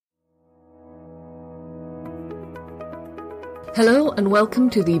Hello and welcome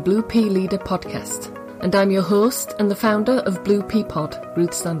to the Blue Pea Leader podcast, and I'm your host and the founder of Blue Pea Pod,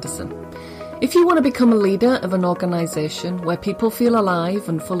 Ruth Sanderson. If you want to become a leader of an organisation where people feel alive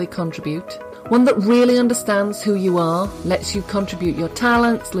and fully contribute, one that really understands who you are, lets you contribute your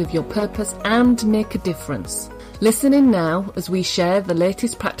talents, live your purpose and make a difference, listen in now as we share the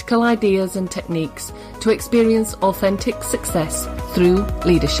latest practical ideas and techniques to experience authentic success through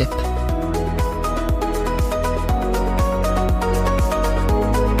leadership.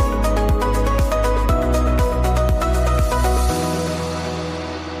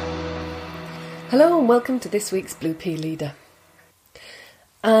 Hello and welcome to this week's Blue Pea Leader.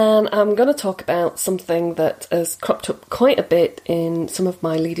 And I'm going to talk about something that has cropped up quite a bit in some of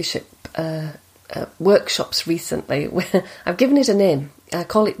my leadership workshops recently. Where I've given it a name. I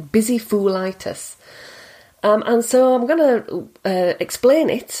call it busyfoolitus. And so I'm going to explain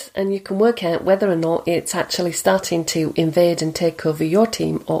it, and you can work out whether or not it's actually starting to invade and take over your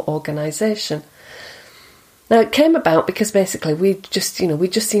team or organisation. Now, it came about because basically we just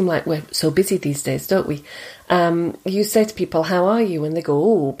seem like we're so busy these days, don't we? You say to people, how are you? And they go,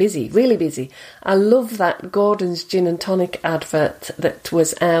 oh, busy, really busy. I love that Gordon's Gin and Tonic advert that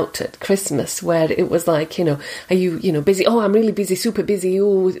was out at Christmas where it was like, are you, busy? Oh, I'm really busy, super busy.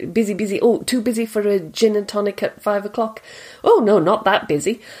 Oh, busy. Oh, too busy for a gin and tonic at 5 o'clock. Oh, no, not that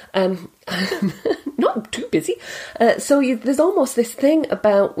busy. Not too busy. There's almost this thing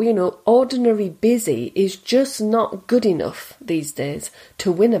about, ordinary busy is just not good enough these days to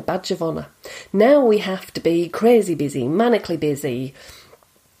win a badge of honour. Now we have to be crazy busy, manically busy,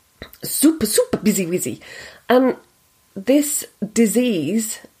 super busy. And this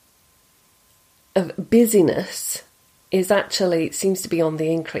disease of busyness seems to be on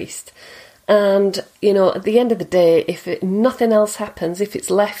the increase. And, at the end of the day, if nothing else happens, if it's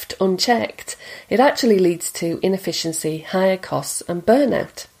left unchecked, it actually leads to inefficiency, higher costs and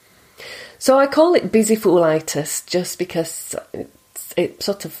burnout. So I call it busyfoolitis just because it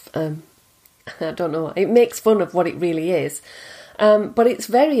sort of, I don't know, it makes fun of what it really is. But it's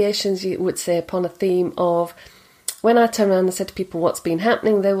variations, you would say, upon a theme of, when I turn around and say to people what's been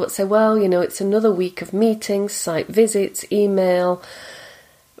happening, they would say, well, it's another week of meetings, site visits, email,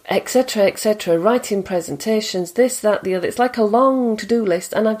 etc., writing presentations, this, that, the other. It's like a long to-do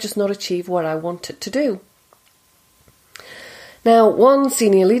list and I've just not achieved what I wanted to do. Now, one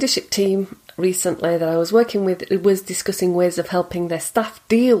senior leadership team recently that I was working with was discussing ways of helping their staff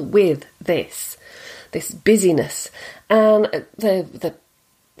deal with this busyness. And the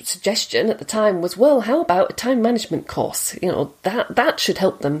suggestion at the time was, well, how about a time management course? That should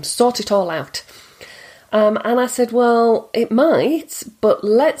help them sort it all out. And I said, well, it might, but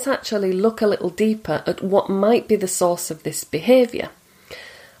let's actually look a little deeper at what might be the source of this behaviour.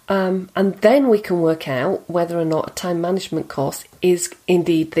 And then we can work out whether or not a time management course is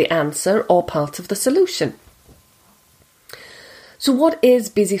indeed the answer or part of the solution. So what is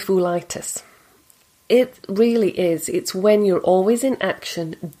busyfoolitis? It really is. It's when you're always in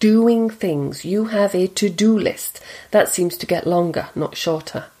action, doing things. You have a to-do list that seems to get longer, not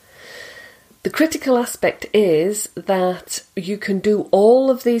shorter. The critical aspect is that you can do all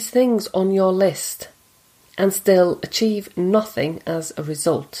of these things on your list and still achieve nothing as a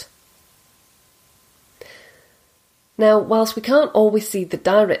result. Now, whilst we can't always see the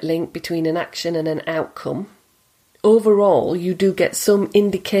direct link between an action and an outcome, overall you do get some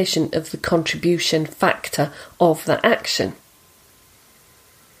indication of the contribution factor of that action.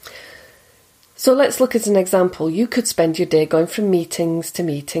 So let's look at an example. You could spend your day going from meetings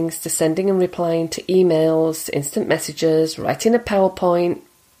to sending and replying to emails, instant messages, writing a PowerPoint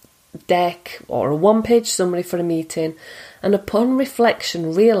deck or a one-page summary for a meeting, and upon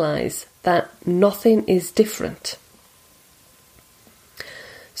reflection realise that nothing is different.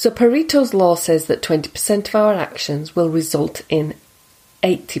 So Pareto's law says that 20% of our actions will result in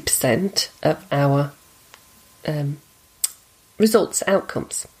 80% of our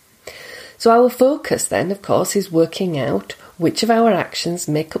outcomes. So our focus then, of course, is working out which of our actions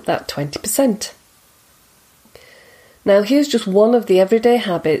make up that 20%. Now, here's just one of the everyday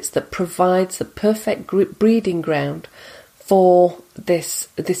habits that provides the perfect breeding ground for this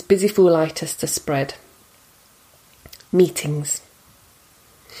busyfoolitis to spread. Meetings.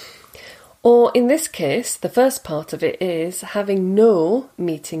 Or in this case, the first part of it is having no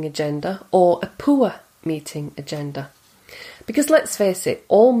meeting agenda or a poor meeting agenda. Because let's face it,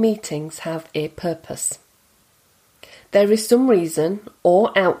 all meetings have a purpose. There is some reason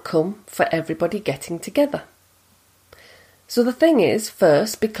or outcome for everybody getting together. So the thing is,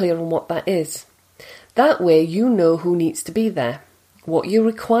 first, be clear on what that is. That way you know who needs to be there, what you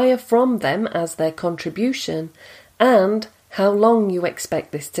require from them as their contribution, and how long you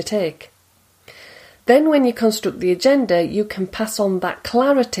expect this to take. Then when you construct the agenda, you can pass on that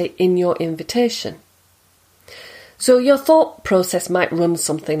clarity in your invitation. So your thought process might run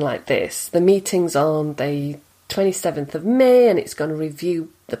something like this. The meeting's on the 27th of May and it's going to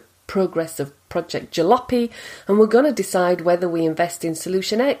review the progress of Project Jalopy, and we're going to decide whether we invest in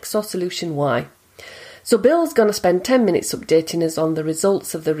Solution X or Solution Y. So Bill's going to spend 10 minutes updating us on the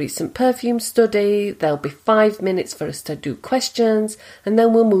results of the recent perfume study. There'll be 5 minutes for us to do questions, and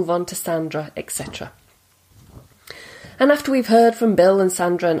then we'll move on to Sandra, etc. And after we've heard from Bill and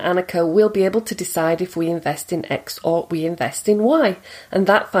Sandra and Annika, we'll be able to decide if we invest in X or we invest in Y. And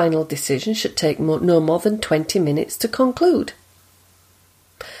that final decision should take no more than 20 minutes to conclude.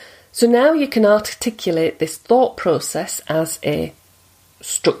 So now you can articulate this thought process as a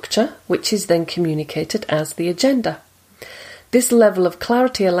structure, which is then communicated as the agenda. This level of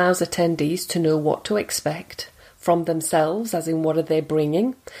clarity allows attendees to know what to expect from themselves, as in what are they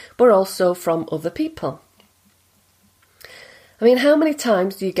bringing, but also from other people. I mean, how many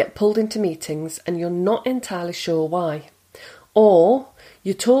times do you get pulled into meetings and you're not entirely sure why? Or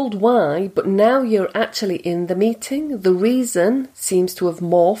you're told why, but now you're actually in the meeting. The reason seems to have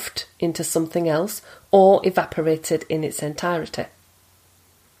morphed into something else or evaporated in its entirety.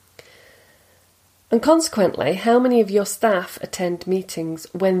 And consequently, how many of your staff attend meetings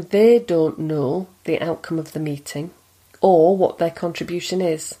when they don't know the outcome of the meeting or what their contribution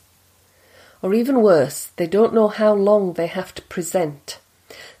is? Or even worse, they don't know how long they have to present.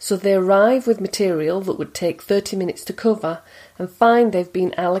 So they arrive with material that would take 30 minutes to cover and find they've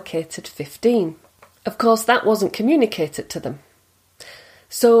been allocated 15. Of course, that wasn't communicated to them.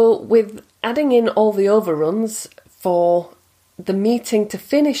 So with adding in all the overruns for the meeting to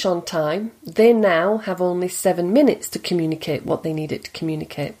finish on time, they now have only 7 minutes to communicate what they needed to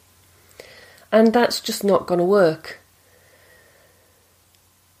communicate. And that's just not going to work.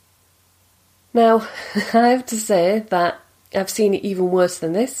 Now, I have to say that I've seen it even worse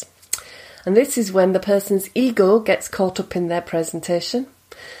than this. And this is when the person's ego gets caught up in their presentation.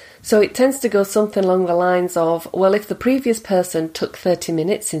 So it tends to go something along the lines of, well, if the previous person took 30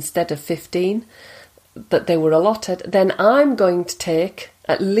 minutes instead of 15 that they were allotted, then I'm going to take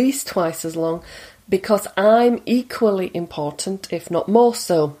at least twice as long because I'm equally important, if not more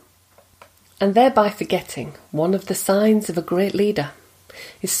so. And thereby forgetting one of the signs of a great leader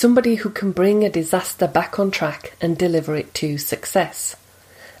is somebody who can bring a disaster back on track and deliver it to success.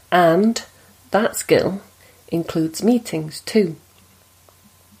 And that skill includes meetings too.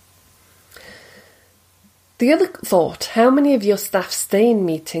 The other thought, how many of your staff stay in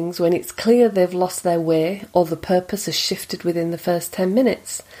meetings when it's clear they've lost their way or the purpose has shifted within the first 10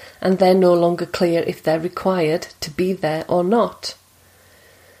 minutes and they're no longer clear if they're required to be there or not?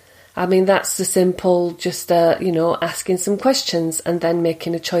 I mean, that's the simple, just, asking some questions and then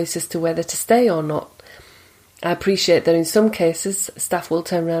making a choice as to whether to stay or not. I appreciate that in some cases, staff will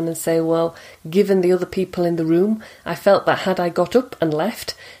turn around and say, well, given the other people in the room, I felt that had I got up and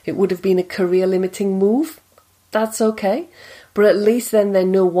left, it would have been a career-limiting move. That's okay. But at least then they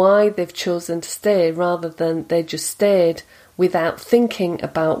know why they've chosen to stay rather than they just stayed without thinking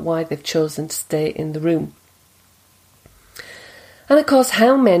about why they've chosen to stay in the room. And of course,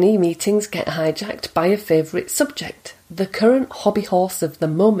 how many meetings get hijacked by a favourite subject, the current hobby horse of the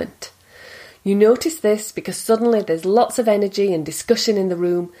moment? You notice this because suddenly there's lots of energy and discussion in the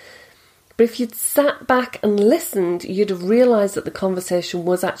room, but if you'd sat back and listened, you'd have realised that the conversation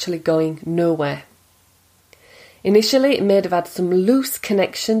was actually going nowhere. Initially, it may have had some loose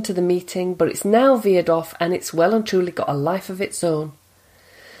connection to the meeting, but it's now veered off and it's well and truly got a life of its own.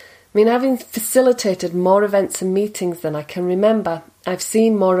 I mean, having facilitated more events and meetings than I can remember, I've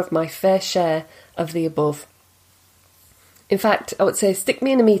seen more of my fair share of the above. In fact, I would say stick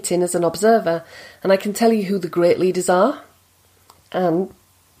me in a meeting as an observer and I can tell you who the great leaders are. And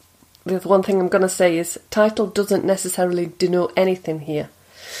the one thing I'm going to say is title doesn't necessarily denote anything here.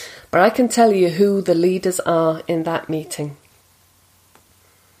 But I can tell you who the leaders are in that meeting.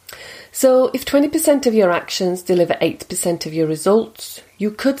 So if 20% of your actions deliver 80% of your results,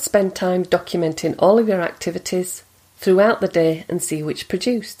 you could spend time documenting all of your activities throughout the day and see which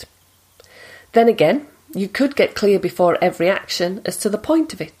produced. Then again, you could get clear before every action as to the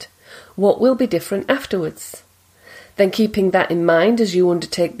point of it. What will be different afterwards? Then keeping that in mind as you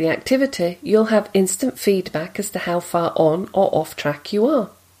undertake the activity, you'll have instant feedback as to how far on or off track you are.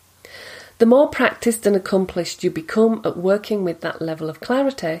 The more practiced and accomplished you become at working with that level of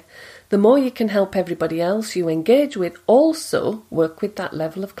clarity, the more you can help everybody else you engage with also work with that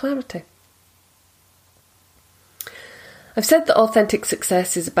level of clarity. I've said that authentic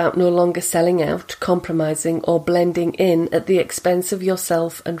success is about no longer selling out, compromising or blending in at the expense of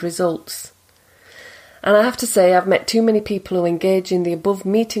yourself and results. And I have to say, I've met too many people who engage in the above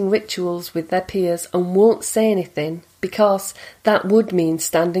meeting rituals with their peers and won't say anything because that would mean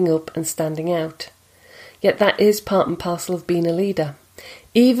standing up and standing out. Yet that is part and parcel of being a leader.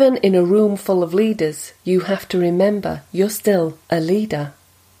 Even in a room full of leaders, you have to remember you're still a leader.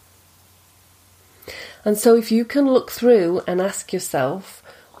 And so if you can look through and ask yourself,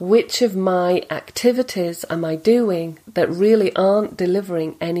 which of my activities am I doing that really aren't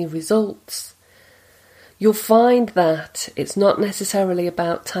delivering any results? You'll find that it's not necessarily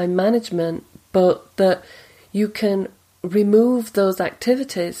about time management, but that you can remove those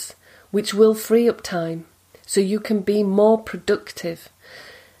activities which will free up time so you can be more productive.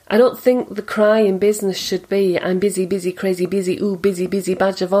 I don't think the cry in business should be, I'm busy, busy, crazy, busy, ooh, busy, busy,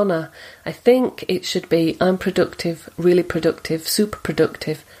 badge of honour. I think it should be, I'm productive, really productive, super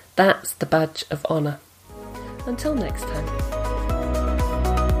productive. That's the badge of honour. Until next time.